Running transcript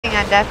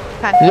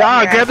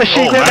Yeah, grab the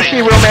sheet,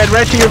 Romad,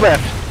 right to your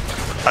left.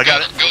 I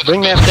got it.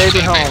 Bring that baby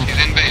home. He's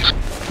in base.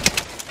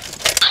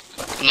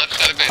 Left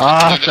side of base.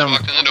 Awesome.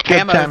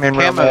 Good timing,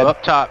 Romad.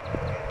 Up top.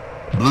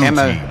 Blue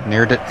Camo team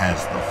near it.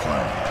 has the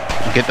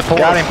flag. Get the portal.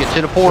 Got him. Get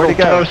to the portal. Where'd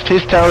he go?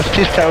 He's toast.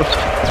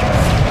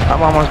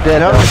 I'm almost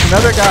dead. Oh, there's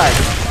another guy.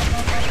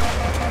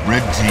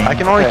 Red team. I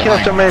can only kill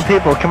so many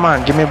people. Come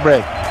on, give me a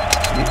break.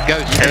 Go.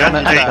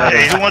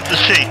 Hey, who wants to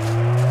see?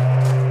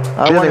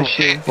 I want to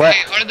shoot. What?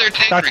 Hey, how did their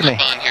tank Talk to me.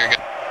 respawn here?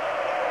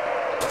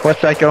 What,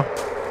 Psycho?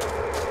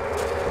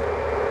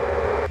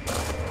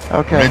 Red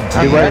Okay.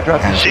 team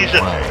has She's the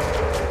a-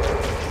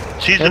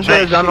 flag. She's the Invis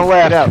base. on the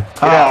left. Get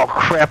Oh,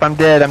 crap, I'm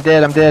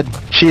dead.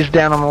 She's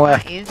down on the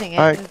left. All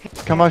right,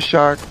 come on,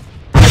 Shark.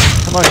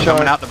 Come on, Coming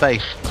Shark. out the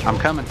base. I'm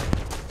coming.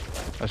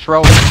 Let's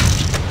roll.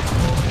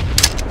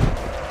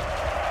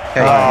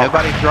 Okay, Oh,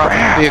 nobody drop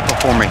the vehicle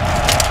for me.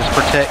 Just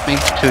protect me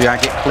till I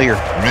get clear.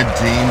 Red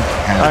team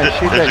has All right, the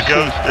shoot There's that a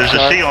ghost. sheet, There's a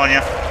Shark. C on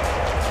you.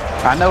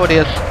 I know it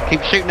is.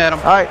 Keep shooting at them.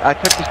 All right, I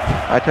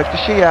took the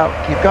she out.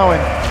 Keep going.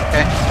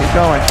 Okay. Keep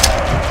going.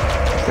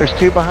 There's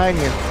two behind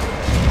you.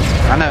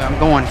 I know. I'm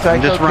going. I'm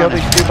Psycho, just kill running.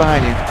 these two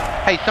behind you.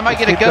 Hey, somebody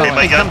get a Keep gun.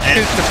 going. Come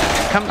shoot the.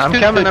 Come I'm shoot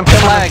coming, the I'm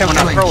coming, flag I'm when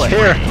coming. I throw it.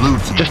 Here. blue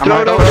team. Just I'm throw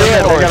right it over over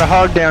there. there. I got a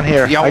hog down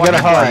here. Y'all I got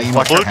a want hog. Team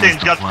Blue has team's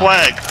the got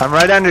flag. I'm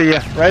right under you.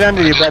 Right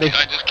under you, buddy.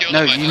 I just killed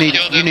No, him. I you just need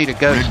killed you him. need a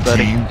ghost, Red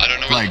buddy. team I don't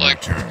know what flag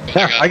it's like. return.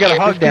 Yeah, I got a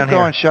hog Just down keep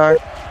going, here. Shark.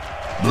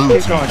 Blue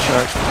Keep team going,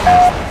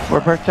 Shark.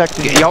 We're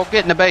protecting you. Y'all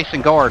get in the base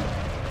and guard.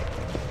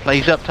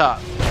 Blaze up top.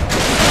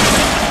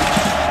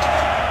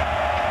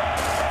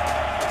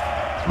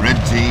 Red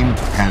team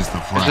has the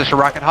flag. Is this a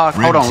rocket hog?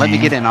 Red Hold on, let me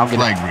team, get in. I'll get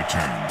flag in.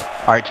 returned.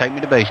 All right, take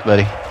me to base,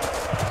 buddy.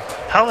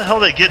 How the hell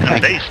they get in the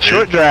base,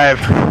 Short dude? drive.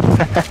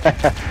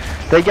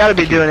 They gotta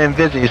be doing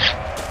invisis.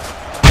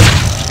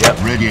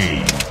 Red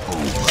game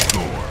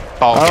over.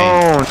 Ball game.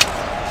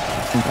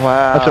 Own.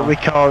 Wow. That's what we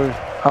call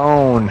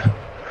own.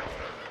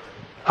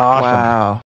 Awesome. Wow.